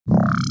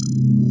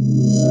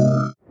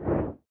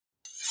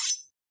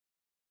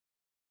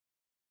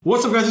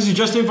What's up guys, this is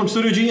Justin from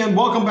Studio G and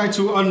welcome back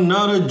to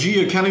another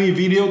G Academy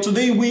video.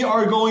 Today we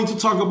are going to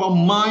talk about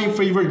my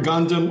favorite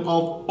Gundam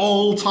of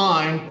all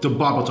time, the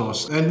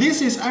Barbatos. And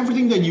this is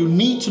everything that you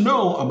need to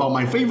know about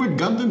my favorite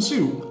Gundam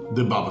suit,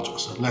 the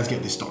Barbatos. Let's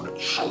get this started.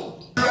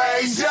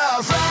 Raise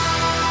your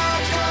flag.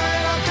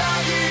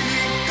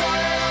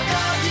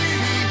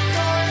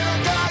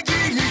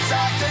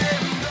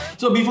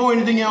 So before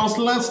anything else,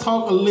 let's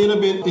talk a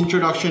little bit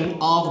introduction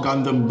of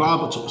Gundam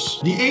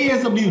Barbatos. The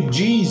ASW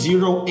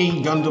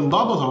G08 Gundam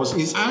Barbatos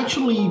is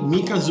actually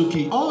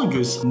Mikazuki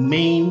August's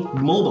main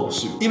mobile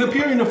suit. It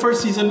appeared in the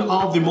first season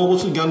of the Mobile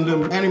Suit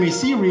Gundam anime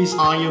series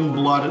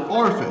Iron-Blooded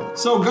Orphan.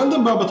 So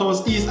Gundam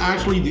Barbatos is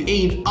actually the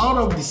 8th out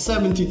of the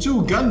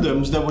 72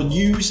 Gundams that were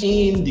used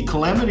in the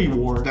Calamity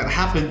War that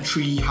happened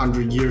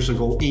 300 years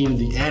ago in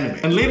the anime.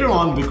 And later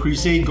on, the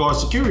Crusade Guard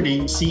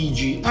Security,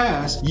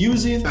 CGS,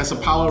 used it as a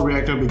power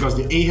reactor because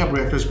the AHAB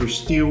reactors were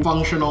still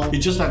functional,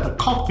 it's just that the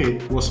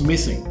cockpit was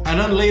missing. And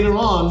then later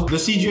on, the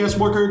CGS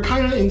worker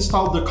kind of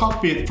installed the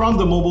cockpit from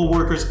the mobile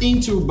workers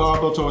into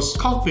Barbatos'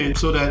 cockpit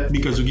so that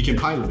Mikazuki can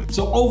pilot it.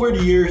 So over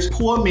the years,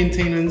 poor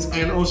maintenance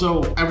and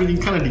also everything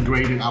kind of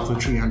degraded after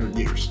 300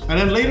 years. And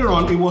then later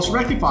on, it was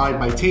rectified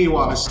by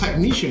Teiwa's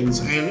technicians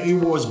and it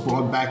was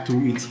brought back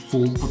to its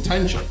full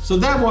potential. So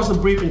that was a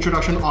brief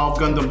introduction of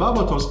Gundam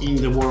Barbatos in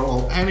the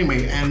world of anime,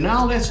 and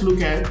now let's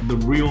look at the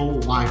real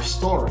life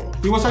story.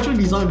 It was actually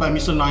designed by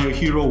Mr.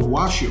 Naohiro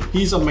Washio.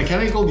 He's a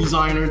mechanical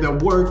designer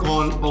that worked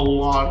on a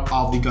lot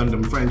of the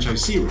Gundam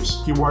franchise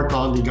series. He worked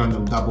on the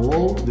Gundam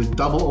 00, the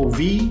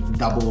 00V,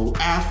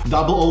 00F,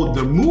 00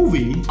 the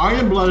movie,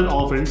 Iron-Blooded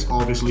Orphans,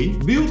 obviously,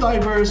 Build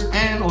Divers,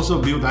 and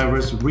also Build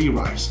Divers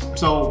Rewrites.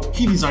 So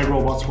he designed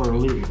robots for a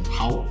living.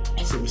 How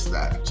awesome is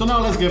that? So now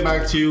let's get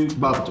back to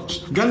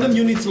Barbatos. Gundam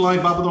units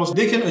like Barbatos,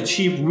 they can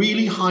achieve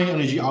really high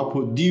energy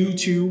output due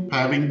to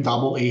having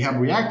double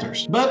AHAB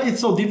reactors. But it's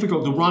so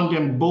difficult to run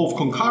them both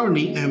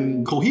concurrently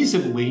and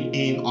cohesively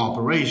in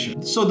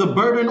operation. So the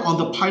burden on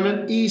the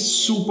pilot is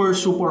super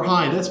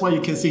high. That's why you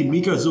can see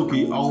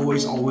Mikazuki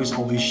always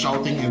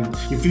shouting, and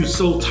you feel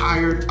so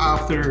tired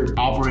after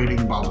operating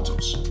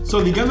Barbatos.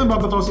 So the Gundam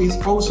Barbatos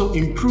is also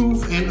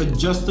improved and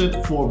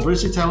adjusted for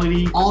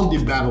versatility on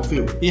the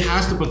battlefield. It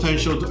has the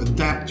potential to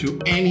adapt to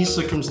any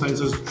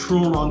circumstances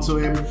thrown onto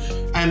him.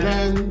 And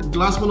then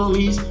last but not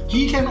least,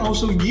 he can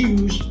also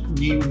use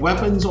the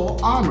weapons or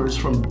armors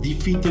from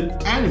defeated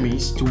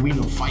enemies to win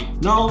a fight.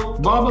 Now,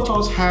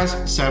 Barbatos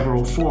has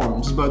several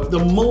forms, but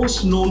the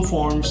most known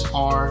forms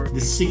are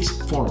the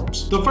 6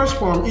 forms. The first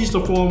form is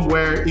the form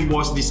where it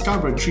was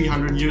discovered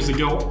 300 years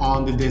ago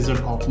on the desert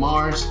of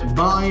Mars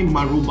by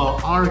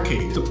Maruba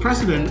Arcade, the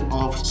president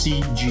of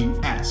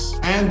CGS,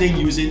 and they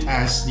use it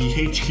as the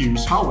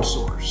HQ's power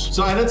source.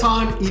 So at the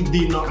time, it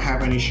did not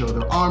have any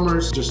shoulder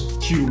armors,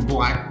 just 2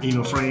 black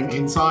frame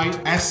inside,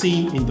 as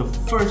seen in the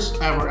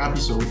first ever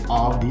episode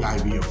of the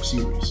IBO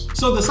series.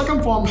 So the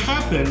second form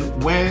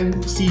happened when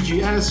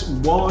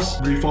CGS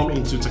was reformed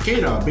into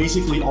Takeda.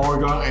 Basically,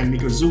 Orga and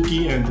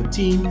Mikazuki and the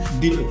team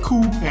did a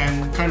coup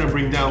and kind of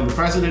bring down the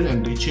president,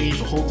 and they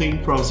changed the whole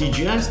thing from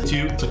CGS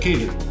to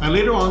Takeda. And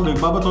later on, the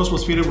Barbatos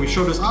was fitted with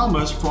shoulders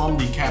armors from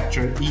the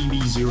captured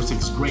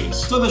EB-06 Grace.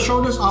 So the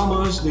shoulders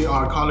armors, they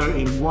are colored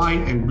in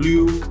white and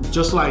blue,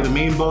 just like the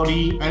main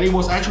body, and it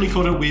was actually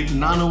coated with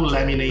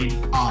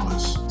nano-laminate armors.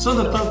 So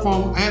the third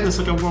form and the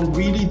second form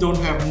really don't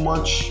have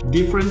much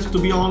difference, to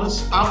be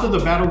honest. After the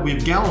battle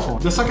with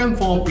Galahorn, the second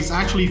form is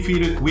actually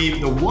fitted with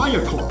the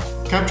wire cloth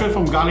captured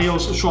from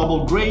Galio's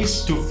Schwabel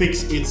Grace to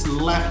fix its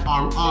left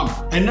arm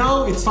armor. And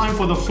now it's time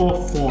for the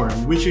fourth form,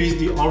 which is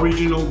the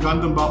original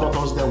Gundam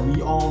Barbatos that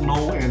we all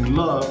know and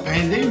love,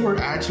 and they were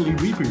actually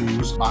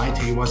reproduced by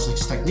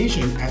Teiwa's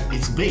technician at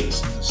its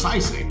base,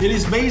 Saisei. It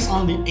is based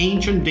on the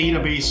ancient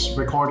database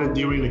recorded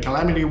during the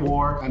Calamity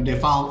War, and they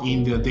found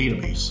in the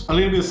database. A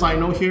little bit of side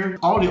note here,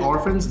 all the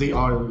orphans, they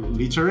are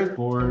literate,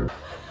 or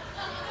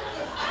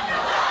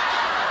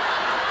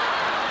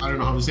I don't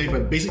know how to say,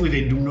 but basically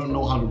they do not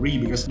know how to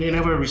read because they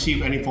never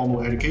received any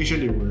formal education.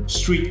 They were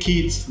street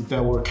kids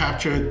that were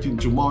captured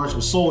to Mars,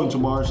 were sold into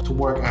Mars to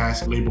work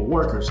as labor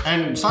workers.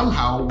 And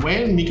somehow,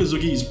 when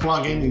Mikazuki is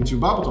plugged into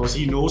Barbatos,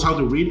 he knows how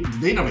to read the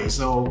database,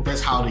 so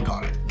that's how they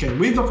got it. Okay,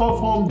 with the fourth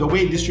form, the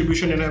weight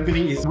distribution and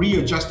everything is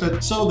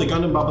readjusted, so the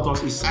Gundam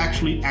Barbatos is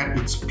actually at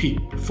its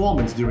peak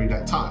performance during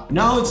that time.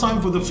 Now it's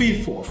time for the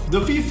fifth form.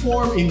 The fifth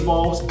form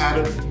involves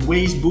added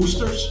waist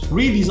boosters,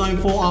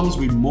 redesigned forearms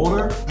with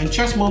motor, and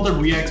chest-mounted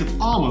reactive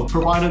armor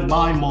provided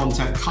by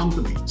Montech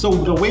Company. So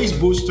the waist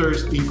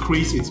boosters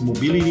increase its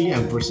mobility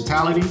and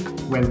versatility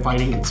when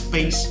fighting in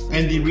space,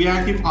 and the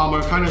reactive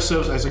armor kind of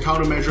serves as a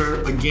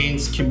countermeasure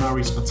against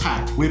Chimera's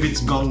attack with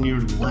its gun-near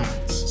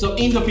lance. So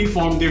in the fifth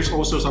form, there's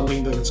also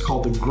something that's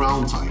called the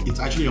ground type. It's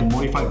actually a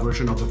modified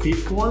version of the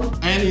fifth form,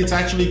 and it's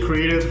actually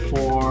created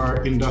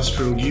for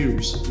industrial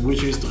use,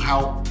 which is to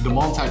help the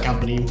Montech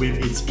Company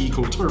with its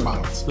eco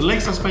turbines. The leg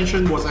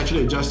suspension was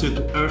actually adjusted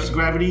to Earth's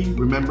gravity.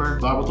 Remember,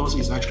 Barbatos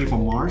is actually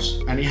from Mars,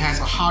 Mars, and it has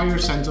a higher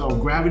center of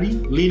gravity,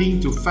 leading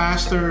to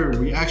faster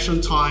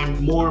reaction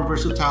time, more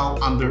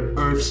versatile under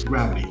Earth's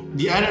gravity.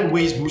 The added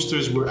waist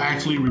boosters were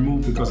actually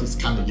removed because it's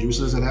kind of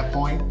useless at that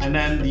point, and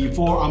then the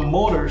forearm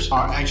motors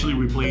are actually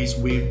replaced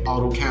with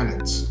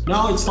autocannons.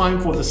 Now it's time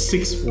for the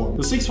 6th form.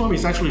 The 6th form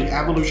is actually an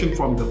evolution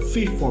from the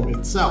 5th form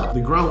itself,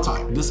 the ground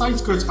type. The side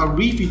skirts are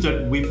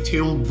refitted with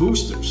tail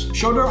boosters.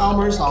 Shoulder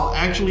armors are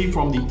actually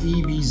from the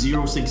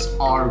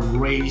EB06R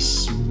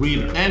Grace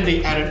Reader, and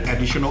they added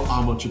additional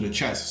armor to the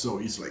chest, so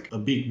it's like a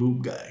big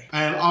boob guy.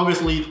 And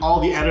obviously all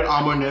the added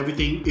armor and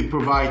everything, it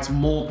provides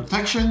more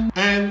protection,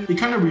 and it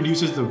kind of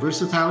reduces the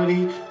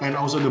versatility and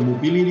also the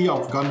mobility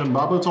of Gundam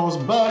Barbatos,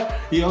 but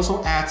it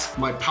also adds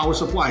like power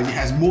supply. It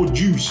has more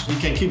juice. It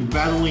can keep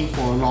battling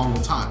for a longer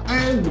time.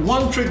 And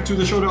one trick to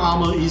the shoulder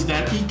armor is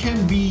that it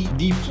can be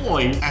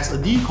deployed as a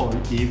decoy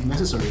if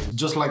necessary,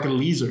 just like a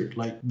lizard,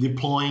 like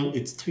deploying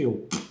its tail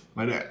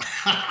like that.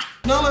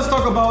 Now let's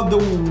talk about the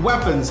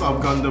weapons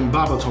of Gundam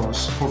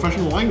Barbatos.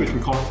 Professional language, we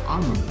call it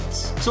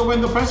armaments. So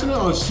when the president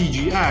of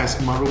CGS,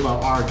 Maruba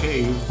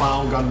RK,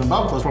 found Gundam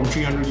Barbatos from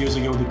 300 years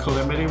ago, the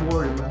Calamity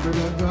War, remember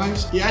that,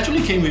 guys? It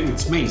actually came with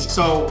its mace.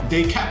 So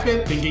they kept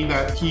it thinking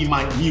that he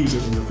might use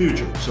it in the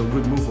future. So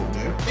good move from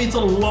there. It's a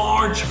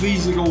large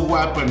physical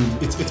weapon.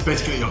 It's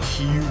basically a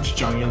huge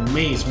giant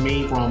mace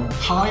made from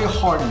high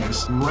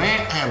hardness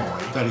red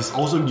alloy that is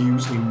also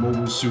used in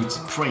mobile suits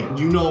frame.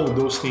 You know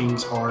those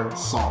things are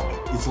solid.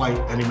 It's like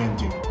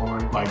adamantium or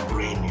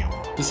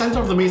vibranium. The center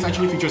of the mace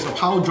actually features a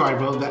power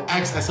driver that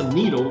acts as a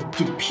needle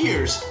to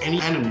pierce any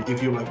enemy.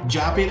 If you like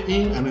jab it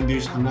in, and then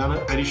there's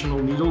another additional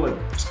needle like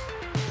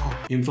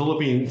in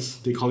Philippines,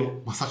 they call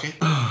it masake.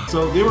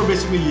 So they were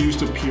basically used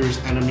to pierce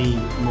enemy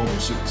mobile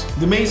suits.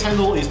 The mace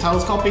handle is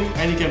telescopic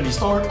and it can be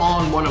stored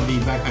on one of the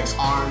backpack's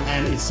arm,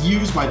 and it's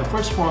used by the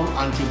 1st form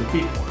until the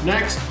 5th form.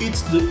 Next,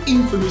 it's the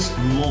infamous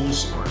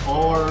longsword,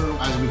 or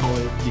as we call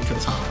it, the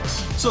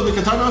katanas. So the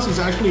katanas is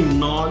actually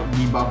not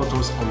the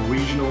Barbatos'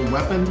 original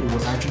weapon. It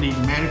was actually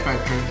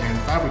manufactured and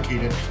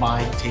fabricated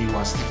by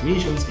Teiwa's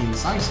technicians in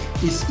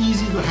Saisei. It's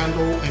easy to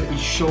handle and it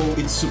showed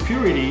its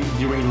superiority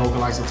during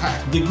localized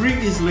attack. The grip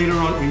is later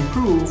on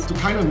improved to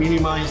kind of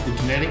minimize the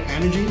kinetic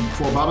energy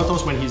for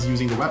Barbatos when he's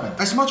using the weapon.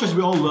 As much as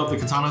we all love the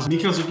katanas,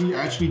 Mikazuki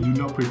actually do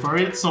not prefer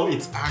it, so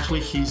it's actually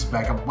his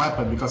backup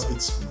weapon because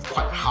it's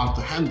quite hard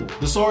to handle.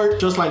 The sword,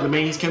 just like the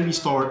mace, can be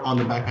stored on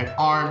the backpack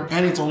arm,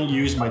 and it's only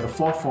used by the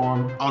 4th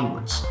form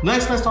onwards.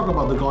 Next, let's talk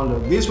about the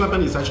Gundam. This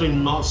weapon is actually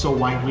not so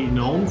widely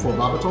known for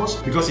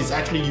Barbatos because it's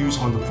actually used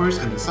on the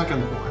 1st and the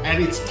 2nd form,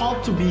 and it's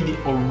thought to be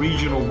the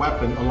original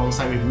weapon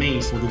alongside with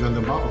mace for the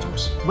Gundam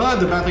Barbatos. But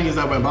the bad thing is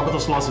that when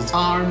Barbatos lost its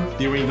arm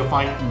during the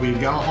fight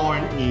with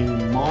Galahorn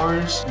in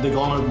Mars, the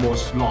gauntlet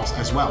was lost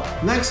as well.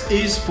 Next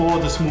is for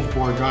the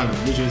smoothbore gun,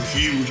 which is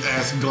huge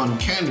as gun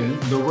cannon.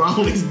 The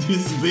round is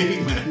this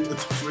big, man.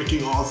 It's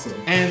freaking awesome.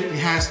 And it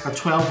has a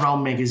 12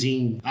 round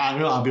magazine. I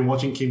don't know, I've been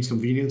watching Kim's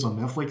Convenience on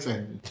Netflix,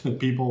 and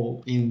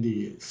people in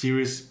the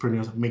series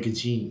pronounce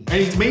magazine.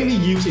 And it's mainly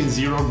used in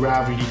zero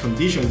gravity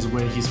conditions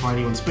when he's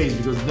fighting on space,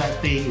 because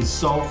that thing is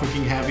so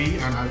freaking heavy,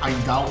 and I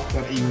doubt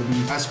that it will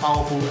be as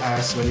powerful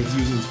as when it's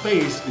used in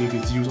space if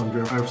it's used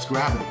under Earth's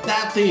gravity.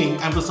 That thing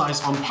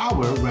emphasized on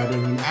power rather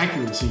than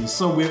accuracy,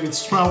 so with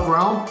its 12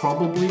 round,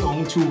 probably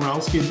only 2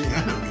 rounds hit the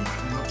enemy.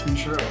 I'm not too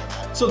sure.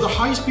 So the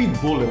high-speed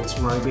bullets,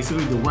 right,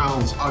 basically the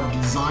rounds, are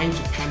designed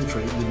to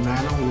penetrate the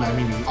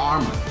nano-laminate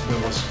armor.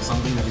 That was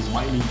something that is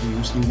widely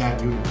used in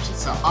that universe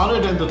itself. Other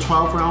than the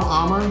 12-round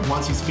armor,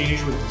 once he's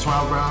finished with the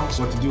 12 rounds,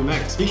 what to do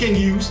next? He can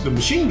use the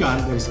machine gun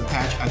that is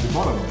attached at the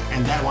bottom of it,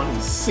 and that one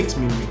is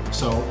 6mm.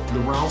 So the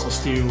rounds are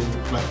still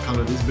like kind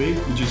of this big,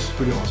 which is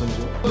pretty awesome as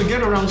well. To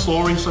get around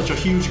storing such a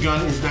huge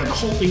gun is that the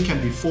whole thing can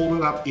be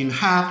folded up in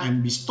half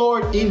and be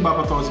stored in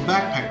Barbatos'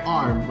 backpack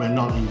arm when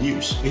not in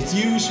use. It's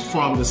used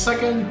from the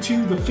 2nd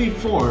to the 5th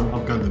form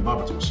of Gundam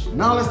Barbatos.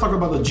 Now let's talk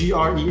about the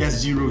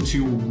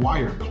GRES-02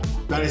 wire claw.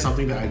 That is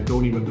something that I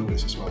don't even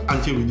notice as well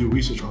until we do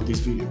research on this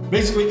video.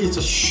 Basically, it's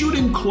a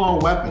shooting claw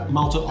weapon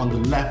mounted on the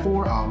left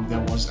forearm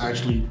that was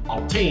actually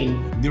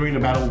obtained during the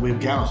battle with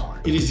Galahorn.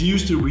 It is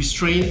used to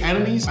restrain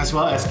enemies as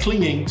well as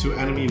clinging to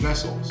enemy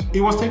vessels.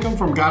 It was taken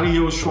from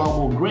Galio's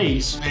Schwalbe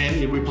Grace, and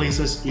it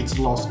replaces its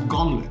lost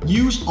gauntlet,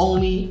 used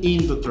only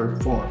in the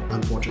 3rd form,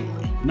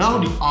 unfortunately. Now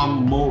the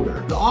arm motor.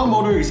 The arm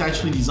motor is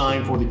actually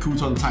designed for the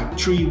Kuton Type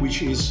 3,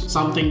 which is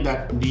something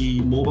that the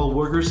mobile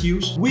workers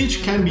use,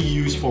 which can be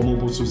used for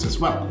mobile suits as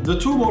well. The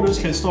 2 motors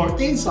can store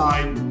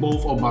inside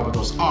both of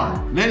Barbatos'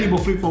 arm. Then it will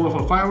flip forward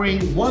for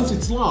firing. Once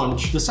it's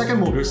launched, the 2nd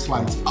motor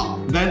slides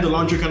up. Then the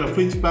launcher kind of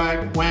flips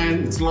back.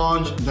 When it's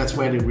launched, that's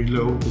where they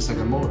reload the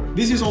 2nd motor.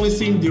 This is only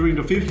seen during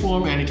the 5th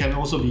form, and it can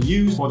also be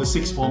used for the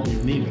 6th form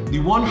if needed. The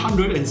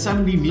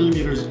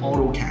 170mm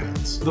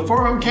autocannons. The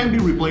forearm can be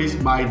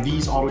replaced by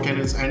these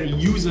autocannons barrels and it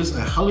uses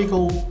a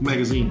helical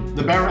magazine.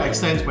 The barrel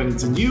extends when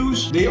it's in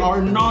use. They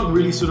are not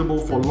really suitable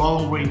for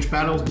long-range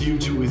battles due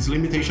to its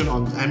limitation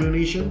on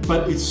ammunition,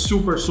 but it's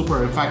super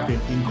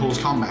effective in close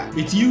combat.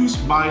 It's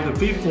used by the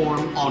 5th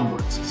form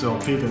onwards, so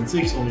 5th and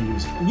 6th only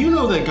use it. You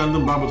know that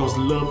Gundam Barbatos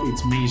love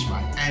its maze,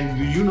 right? And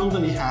do you know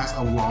that it has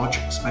a large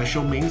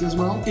special maze as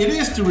well? It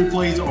is to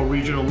replace the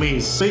original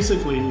maze.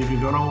 Basically, if you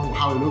don't know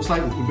how it looks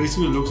like, it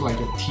basically looks like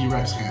a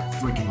T-Rex head,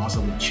 freaking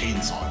awesome with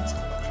chainsaw and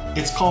stuff.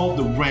 It's called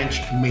the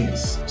wrench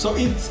mace. So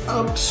it's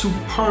a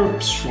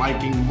superb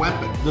striking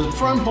weapon. The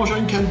front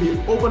portion can be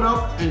opened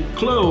up and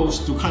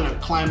closed to kind of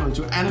climb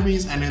onto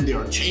enemies, and then there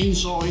are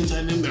chainsaws,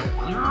 and then they're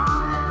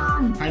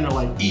kind of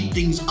like eat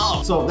things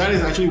up. So that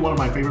is actually one of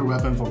my favorite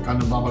weapons for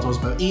Gundam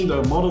Barbatos, but in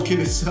the model kit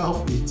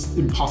itself, it's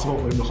impossible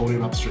for him to hold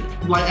it up straight.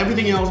 Like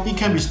everything else, it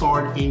can be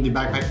stored in the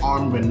backpack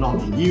arm when not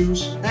in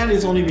use, and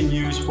it's only been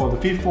used for the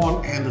 5th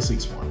form and the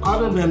 6th form.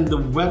 Other than the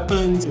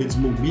weapons, its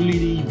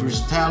mobility,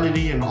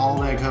 versatility, and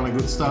all that kind of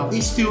good stuff,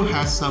 it still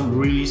has some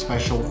really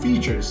special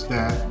features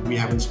that we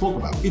haven't spoke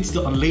about. It's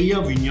the Alea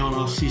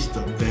Vignana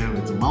system. Damn,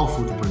 it's a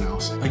mouthful to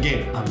pronounce.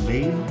 Again,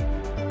 Alea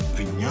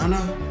Vignana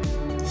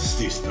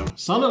system.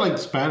 Sounded like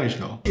Spanish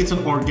though. It's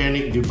an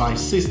organic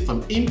device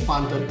system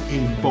implanted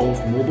in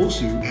both mobile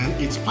suit and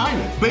its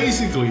pilot.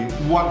 Basically,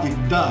 what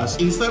it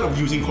does, instead of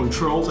using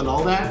controls and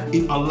all that,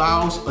 it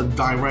allows a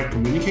direct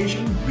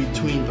communication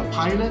between the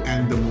pilot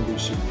and the mobile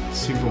suit.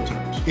 Simple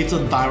terms. It's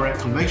a direct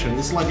connection.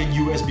 It's like a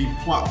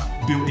USB plug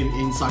built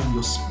inside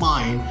your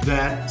spine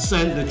that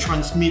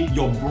transmit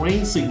your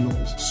brain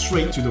signals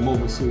straight to the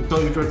mobile suit. So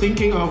if you're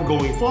thinking of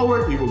going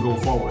forward, it will go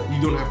forward.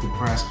 You don't have to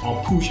press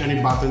or push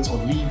any buttons or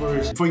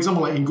levers. For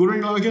example, like in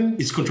Gundam Lagann,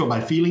 it's controlled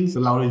by feelings.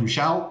 The louder you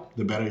shout,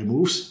 the better it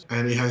moves.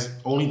 And it has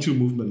only 2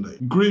 movements,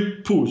 like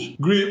grip,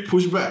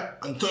 push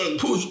back, and turn,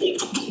 push.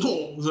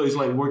 So it's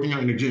like working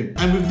out in the gym.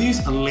 And with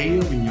this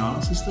Alea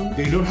Vignana system,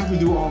 they don't have to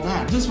do all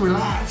that. Just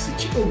relax,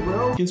 chill,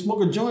 bro. You can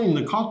smoke a joint in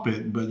the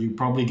cockpit, but you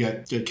probably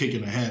get kicked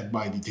in the head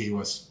by the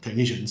Tewas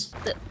technicians.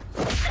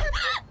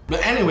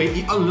 But anyway,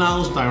 it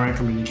allows direct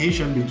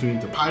communication between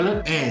the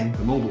pilot and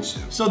the mobile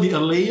suit. So the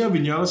Alea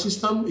Vignana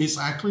system is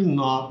actually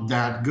not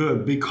that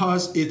good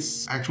because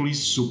it's actually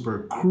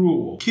super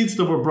cruel. Kids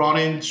that were brought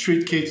in,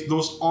 street kids,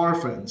 those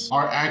orphans,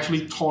 are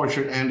actually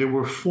tortured, and they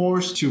were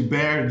forced to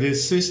bear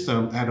this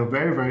system at a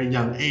very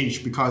young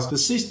age because the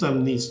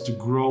system needs to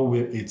grow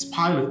with its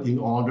pilot in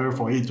order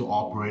for it to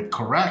operate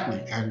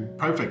correctly and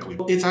perfectly.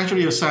 It's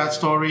actually a sad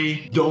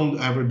story. Don't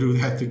ever do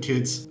that to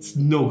kids. It's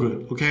no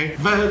good, okay?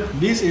 But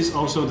this is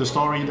also the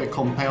story that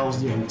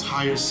compels the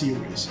entire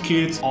series.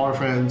 Kids,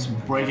 orphans,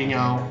 breaking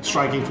out,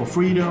 striking for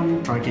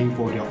freedom, striking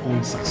for their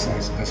own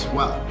success as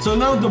well. So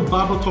now the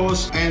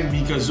Barbatos and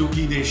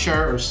Mikazuki, they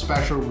share a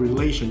special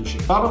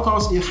relationship.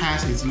 Barbatos, it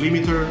has its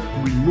limiter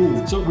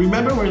removed. So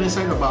remember when I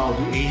said about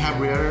the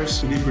Ahab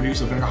reactors, they produce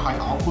a very high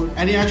output,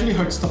 and it actually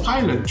hurts the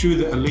pilot through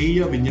the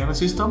Alea Vignana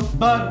system.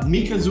 But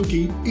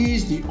Mikazuki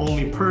is the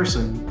only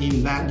person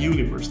in that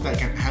universe that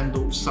can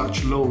handle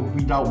such load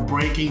without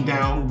breaking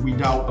down,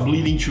 without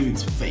bleeding through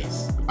its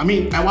face. I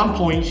mean, at one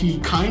point he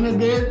kinda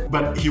did,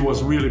 but he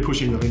was really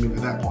pushing the limit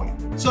at that point.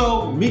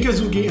 So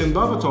Mikazuki and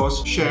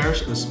Barbatos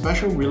shares a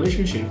special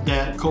relationship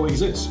that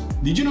coexists.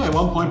 Did you know at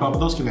one point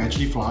Barbatos can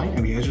actually fly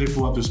and he actually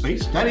flew up to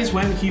space? That is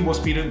when he was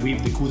fitted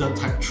with the Kudan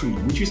Type 3,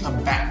 which is a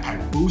backpack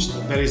booster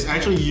that is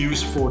actually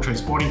used for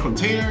transporting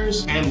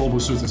containers and mobile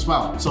suits as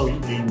well. So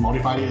they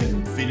modified it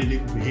and fitted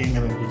it with him,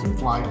 and then he can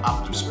fly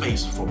up to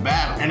space for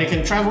battle. And it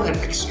can travel at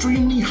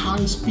extremely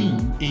high speed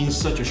in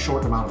such a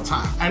short amount of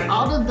time. And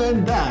other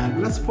than that,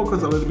 let's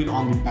focus a little bit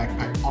on the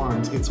backpack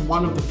arms. It's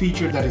one of the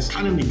features that is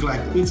kind of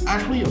neglected. It's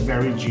actually a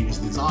very genius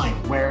design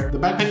where the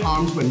backpack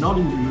arms, when not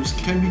in use,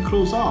 can be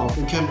closed off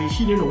and can be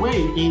hidden away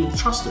in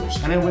thrusters.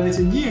 And then when it's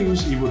in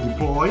use, it will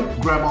deploy,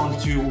 grab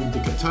onto the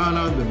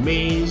katana, the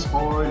mace,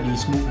 or the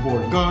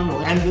smoothbore gun.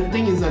 And the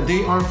thing is that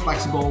they are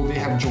flexible, they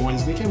have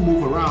joints, they can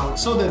move around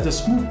so that the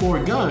smoothbore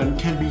gun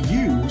can be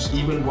used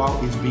even while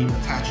it's being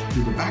attached to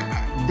the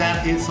backpack.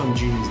 That is some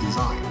genius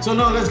design. So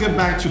now let's get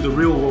back to the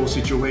real world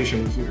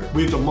situation here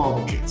with the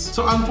model kits.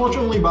 So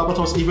unfortunately,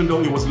 Barbatos, even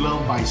though it was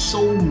loved by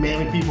so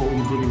many people,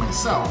 including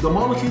myself, the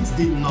model kits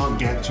did not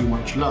get too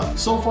much love.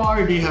 So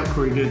far, they have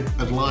created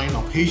a line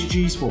of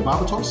HGs for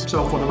Barbatos.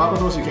 So for the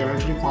Barbatos, you can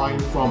actually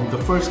find from the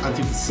 1st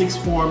until the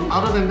 6th form.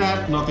 Other than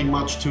that, nothing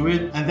much to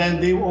it. And then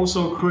they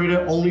also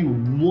created only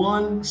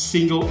one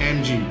single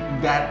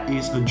MG. That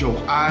is a joke.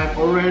 I've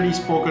already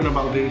spoken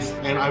about this,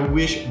 and I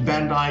wish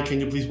Bandai, can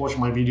you please watch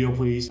my video,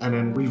 please? And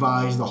then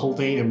revise the whole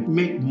thing and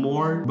make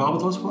more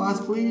Barbatos for us,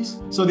 please.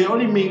 So they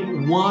only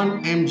made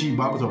one MG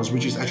Barbatos,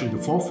 which is actually the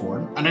 4th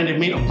form, and then they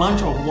made a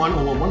bunch of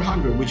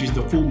 1/100, which is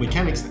the full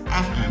mechanics, the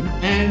FM,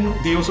 and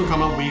they also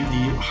come up with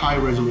the high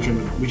resolution,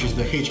 which is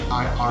the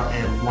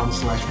HIRM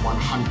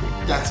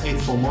 1/100. That's it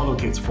for model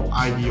kits for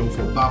IBO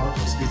for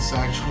Barbatos. It's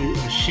actually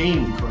a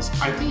shame because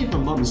I think, if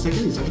I'm not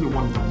mistaken, it's actually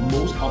one of the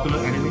most popular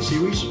anime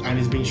series and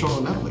it's being shown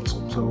on Netflix.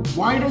 So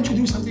why don't you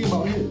do something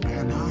about it? and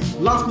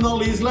Bandai. Last but not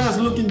least, let's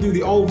look into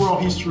the overall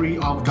history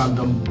of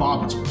Gundam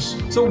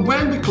Barbatos. So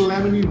when the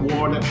Calamity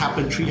War that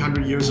happened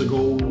 300 years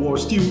ago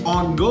was still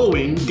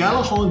ongoing,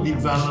 Galahorn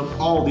developed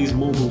all these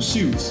mobile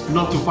suits,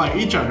 not to fight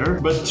each other,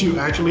 but to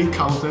actually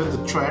counter the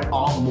threat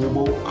of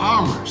mobile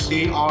armors.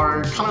 They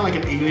are kind of like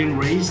an alien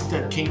race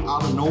that came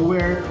out of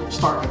nowhere,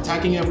 start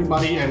attacking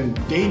everybody, and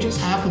they just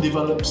have to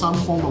develop some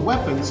form of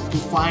weapons to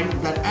fight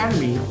that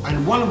enemy.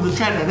 And one of the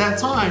threats at that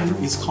time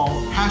is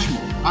called Hashmo.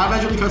 I've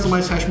actually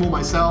customized Hashmo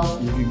myself.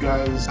 If you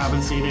guys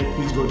haven't seen it,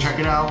 please go check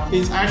it out.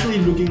 It's actually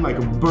looking like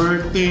a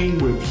bird thing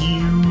with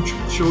huge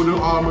shoulder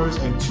armors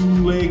and 2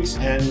 legs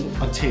and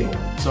a tail.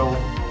 So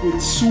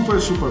it's super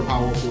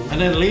powerful. And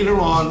then later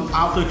on,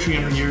 after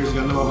 300 years,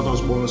 Gundam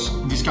Barbatos was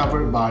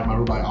discovered by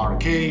Marubai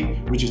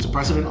RK, which is the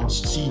president of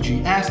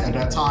CGS at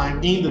that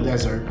time, in the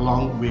desert,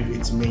 along with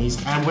its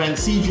mace. And when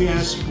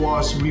CGS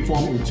was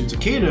reformed into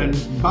Takaden,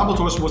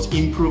 Barbatos was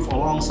improved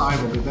alongside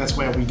of it. That's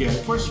where we get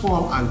first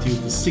form until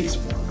the 6th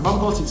form.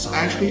 Barbatos is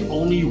actually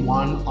only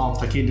one of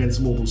Takaden's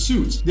mobile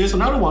suits. There's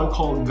another one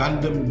called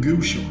Gundam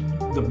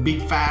Gushon, the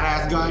big fat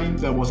ass guy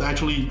that was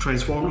actually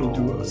transformed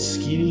into a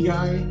skinny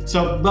guy.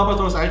 So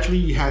Barbatos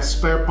actually has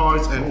spare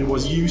parts, and it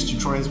was used to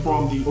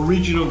transform the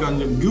original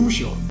Gundam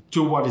Gushon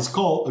to what is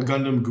called a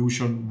Gundam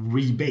Gushon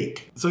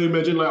rebake. So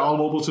imagine like all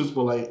mobile suits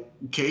were like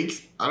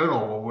cakes. I don't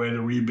know where the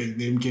rebake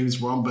name came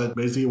from, but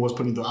basically it was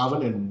put into the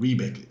oven and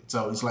rebaked it.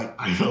 So it's like,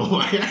 I don't know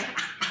why.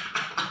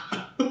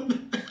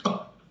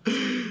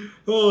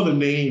 Oh, the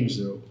names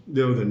though.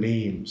 They were the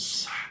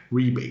names.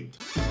 Rebaked.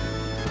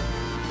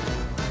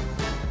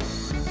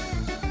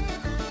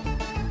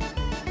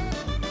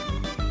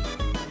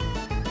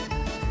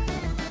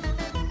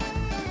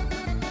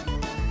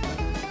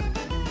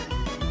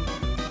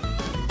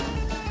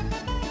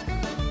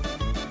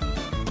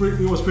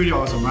 It was pretty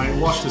awesome, right?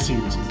 Watch the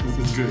series,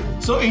 it's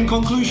good. So in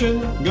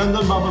conclusion,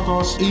 Gundam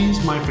Barbatos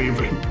is my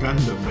favorite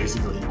Gundam,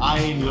 basically.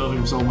 I love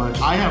him so much.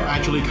 I have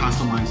actually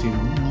customized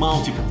him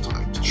multiple times.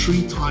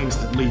 3 times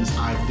at least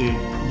I did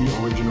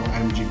the original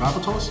MG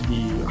Barbatos,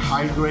 the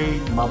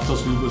high-grade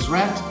Barbatos Lucas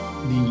Rat,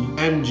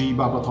 the MG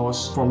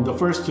Barbatos from the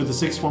 1st to the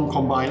 6th form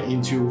combined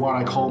into what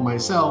I call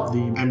myself the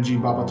MG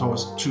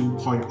Barbatos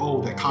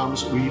 2.0 that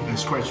comes with a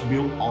scratch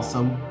build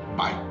awesome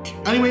bike.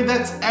 Anyway,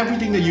 that's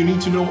everything that you need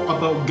to know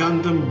about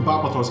Gundam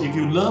Barbatos. If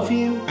you love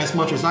him as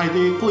much as I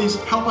did, please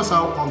help us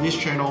out on this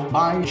channel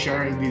by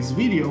sharing this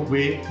video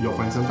with your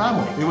friends and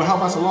family. It will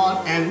help us a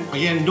lot. And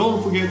again,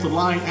 don't forget to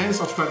like and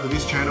subscribe to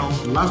this channel.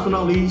 Last but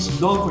not least,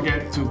 don't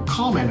forget to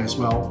comment as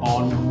well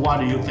on what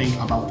do you think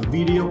about the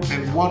video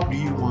and what do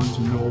you want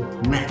to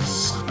know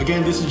next.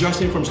 Again, this is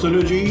Justin from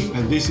Studio G,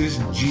 and this is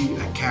G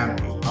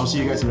Academy. I'll see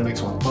you guys in the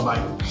next one.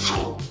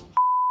 Bye-bye.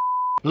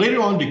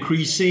 Later on, the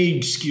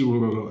Crusade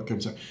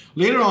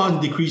Later on,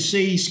 the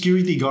Crusade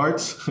security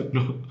guards.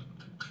 No.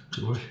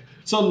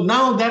 So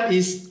now that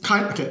is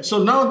kind. Okay.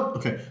 So now.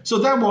 Okay. So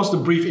that was the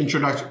brief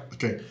introduction.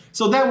 Okay.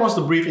 So that was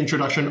the brief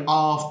introduction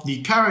of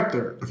the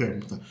character.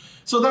 Okay.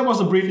 So that was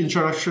the brief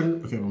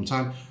introduction. Okay. One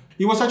time.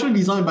 It was actually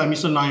designed by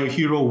Mr.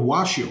 Naohiro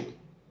Washio.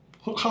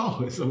 Wow,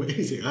 it's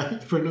amazing. I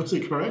pronounced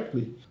it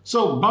correctly.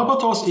 So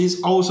Barbatos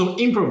is also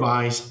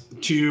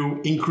improvised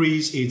to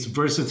increase its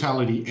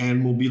versatility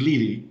and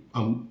mobility.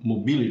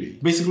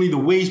 Basically, the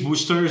waist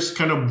boosters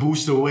kind of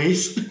boost the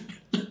waist.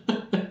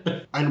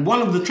 And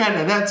one of the threats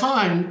at that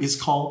time is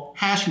called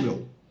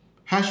Hashmo.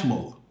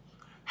 Hashmo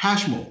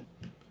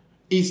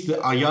is the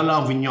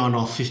Ayala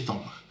Vignano system.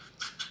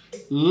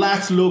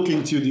 Let's look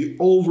into the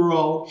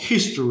overall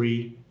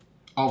history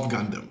of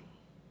Gundam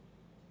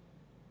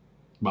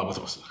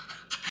Barbatos.